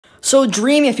So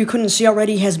Dream, if you couldn't see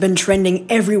already, has been trending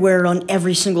everywhere on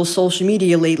every single social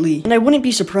media lately, and I wouldn't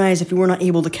be surprised if we were not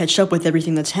able to catch up with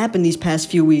everything that's happened these past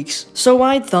few weeks. So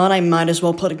I thought I might as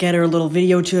well put together a little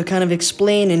video to kind of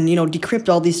explain and, decrypt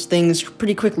all these things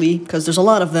pretty quickly, because there's a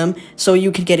lot of them, so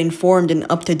you could get informed and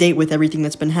up to date with everything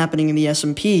that's been happening in the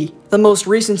SMP. The most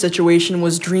recent situation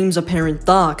was Dream's apparent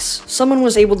dox. Someone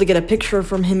was able to get a picture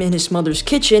from him in his mother's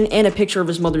kitchen, and a picture of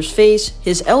his mother's face,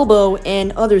 his elbow,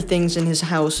 and other things in his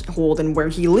household and where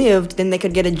he lived. Then they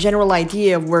could get a general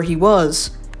idea of where he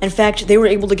was. In fact, they were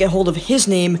able to get hold of his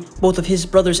name, both of his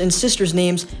brothers and sisters'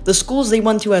 names, the schools they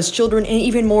went to as children, and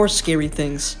even more scary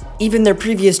things. Even their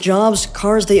previous jobs,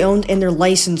 cars they owned, and their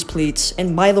license plates.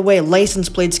 And by the way, license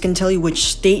plates can tell you which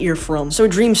state you're from. So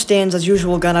Dream stands, as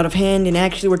usual, got out of hand, and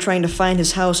actually were trying to find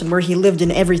his house and where he lived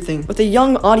and everything. With a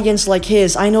young audience like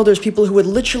his, I know there's people who would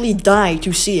literally die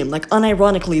to see him. Like,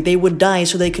 unironically, they would die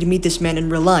so they could meet this man in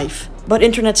real life. But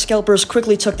internet scalpers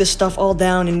quickly took this stuff all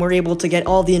down and were able to get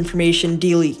all the information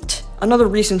deleted. Another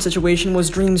recent situation was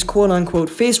Dream's quote-unquote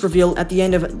face reveal at the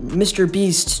end of Mr.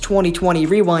 Beast's 2020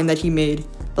 rewind that he made.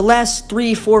 The last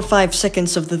 3, 4, 5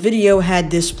 seconds of the video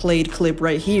had this played clip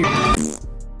right here.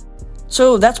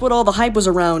 So that's what all the hype was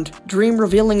around, Dream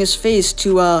revealing his face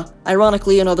to,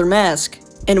 ironically, another mask.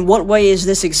 In what way is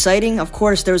this exciting? Of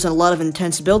course, there's a lot of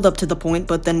intense build-up to the point,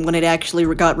 but then when it actually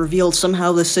got revealed,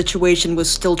 somehow the situation was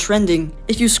still trending.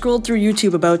 If you scrolled through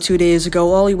YouTube about 2 days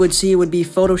ago, all you would see would be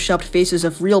photoshopped faces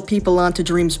of real people onto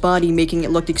Dream's body, making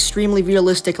it look extremely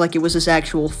realistic like it was his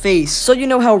actual face. So you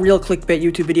know how real clickbait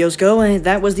YouTube videos go, and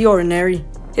that was the ordinary.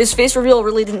 His face reveal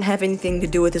really didn't have anything to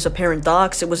do with his apparent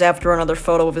dox. It was after another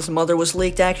photo of his mother was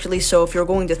leaked, actually, so if you're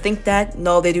going to think that,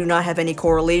 no, they do not have any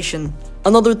correlation.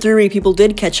 Another theory people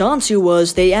did catch on to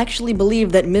was they actually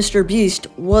believed that Mr. Beast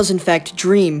was in fact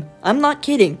Dream. I'm not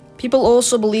kidding. People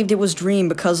also believed it was Dream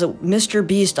because Mr.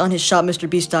 Beast on his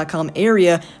shopmrbeast.com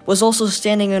area was also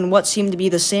standing in what seemed to be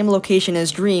the same location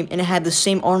as Dream, and it had the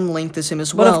same arm length as him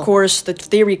as well. But of course, the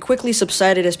theory quickly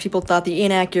subsided as people thought the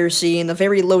inaccuracy and the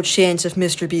very low chance of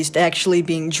Mr. Beast actually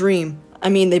being Dream. I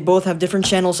mean, they both have different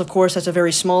channels, of course, that's a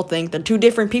very small thing. They're two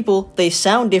different people, they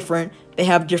sound different, they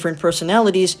have different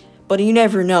personalities, but you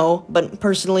never know. But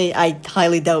personally, I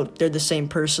highly doubt they're the same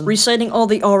person. Reciting all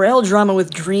the RL drama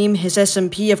with Dream, his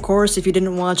SMP, of course, if you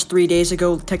didn't watch 3 days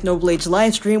ago Technoblade's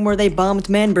livestream where they bombed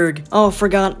Manberg. Oh,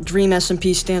 forgot, Dream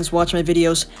SMP stands watch my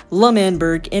videos, La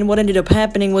Manberg, and what ended up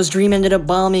happening was Dream ended up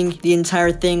bombing the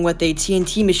entire thing with a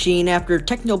TNT machine after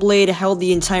Technoblade held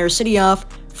the entire city off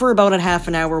for about a half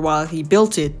an hour while he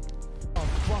built it.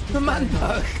 The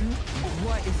Manberg!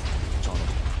 What is...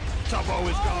 Tubbo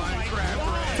is going crap.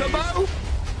 Tubbo?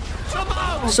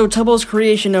 Tubbo! So Tubbo's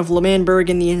creation of La Manberg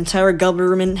and the entire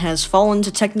government has fallen to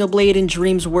Technoblade and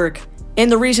Dream's work. And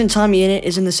the reason Tommy Innit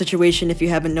is in the situation, if you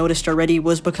haven't noticed already,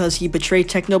 was because he betrayed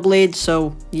Technoblade,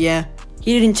 so yeah.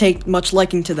 He didn't take much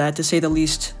liking to that, to say the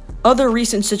least. Other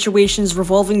recent situations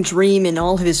revolving Dream and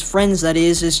all of his friends, that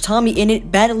is Tommy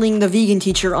Innit battling the vegan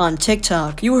teacher on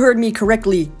TikTok. You heard me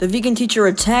correctly, the vegan teacher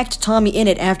attacked Tommy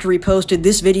Innit after he posted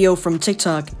this video from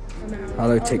TikTok.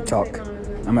 Hello TikTok,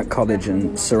 I'm at college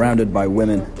and surrounded by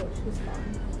women.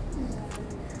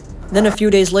 Then a few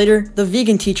days later, the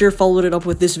vegan teacher followed it up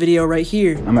with this video right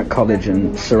here. I'm at college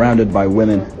and surrounded by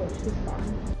women.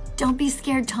 Don't be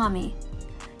scared, Tommy.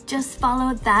 Just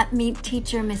follow that meat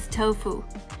teacher, Miss Tofu.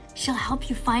 She'll help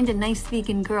you find a nice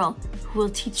vegan girl who will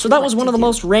teach you. So that was one of the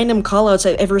most random callouts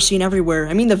I've ever seen everywhere.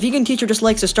 I mean, the vegan teacher just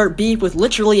likes to start beef with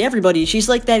literally everybody. She's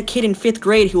like that kid in 5th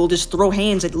grade who will just throw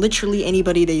hands at literally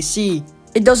anybody they see.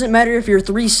 It doesn't matter if you're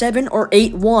 3'7" or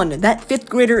 8'1", that 5th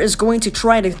grader is going to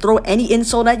try to throw any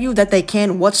insult at you that they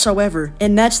can whatsoever.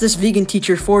 And that's this vegan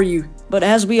teacher for you. But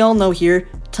as we all know here,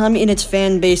 Tommy Innit's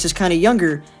fan base is kinda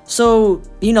younger, so,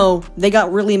 they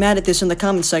got really mad at this in the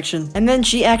comment section. And then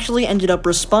she actually ended up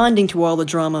responding to all the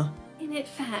drama. Innit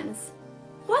fans,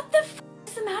 what the f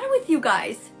is the matter with you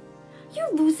guys?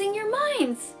 You're losing your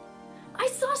minds. I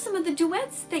saw some of the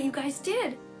duets that you guys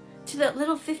did to that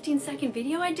little 15-second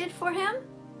video I did for him.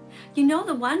 You know,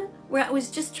 the one where I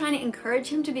was just trying to encourage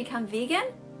him to become vegan?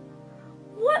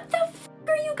 What the f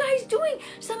are you guys doing?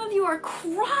 Some of you are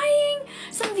crying,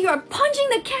 some of you are punching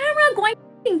the camera, going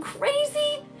f***ing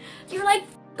crazy. You're like,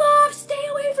 f*** off, stay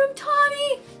away from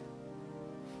Tommy.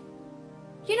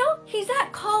 You know, he's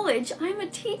at college, I'm a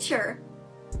teacher.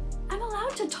 I'm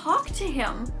allowed to talk to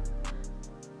him.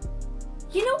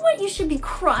 You know what you should be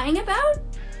crying about?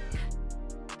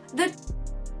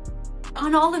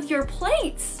 On all of your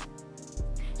plates.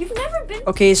 You've never been-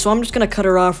 Okay, so I'm just gonna cut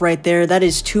her off right there. That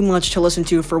is too much to listen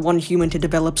to for one human to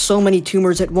develop so many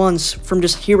tumors at once from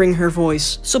just hearing her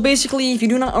voice. So basically, if you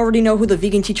do not already know who the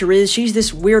vegan teacher is, she's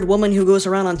this weird woman who goes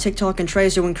around on TikTok and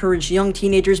tries to encourage young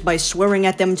teenagers by swearing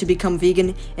at them to become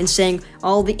vegan and saying,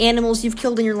 all the animals you've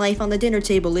killed in your life on the dinner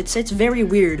table. It's very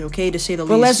weird, okay, to say the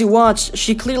least. Well, as you watched,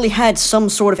 she clearly had some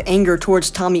sort of anger towards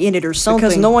Tommy Innit or something.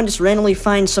 Because no one just randomly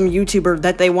finds some YouTuber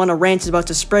that they want to rant about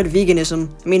to spread veganism.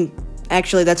 I mean,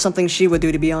 actually, that's something she would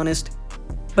do, to be honest.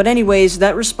 But anyways,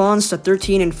 that response to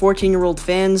 13 and 14-year-old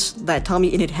fans that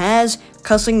Tommy Innit has,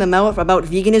 cussing them out about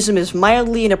veganism is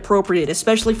mildly inappropriate,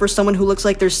 especially for someone who looks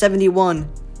like they're 71.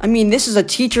 I mean, this is a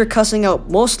teacher cussing out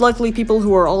most likely people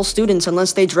who are all students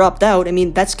unless they dropped out. I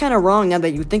mean, that's kinda wrong now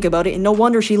that you think about it, and no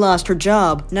wonder she lost her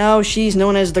job. Now she's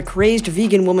known as the crazed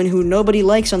vegan woman who nobody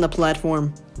likes on the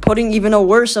platform, putting even a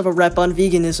worse of a rep on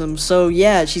veganism. So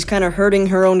yeah, she's kinda hurting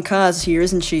her own cause here,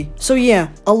 isn't she? So yeah,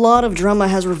 a lot of drama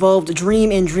has revolved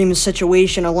Dream and Dream's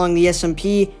situation along the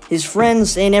SMP, his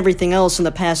friends, and everything else in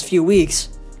the past few weeks.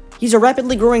 He's a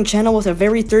rapidly growing channel with a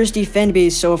very thirsty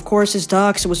fanbase, so of course his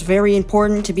docs was very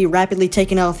important to be rapidly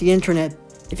taken off the internet.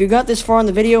 If you got this far in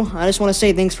the video, I just want to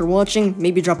say thanks for watching,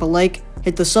 maybe drop a like,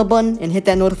 hit the sub button, and hit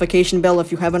that notification bell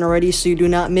if you haven't already so you do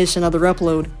not miss another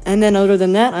upload. And then other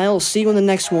than that, I'll see you in the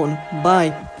next one.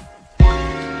 Bye.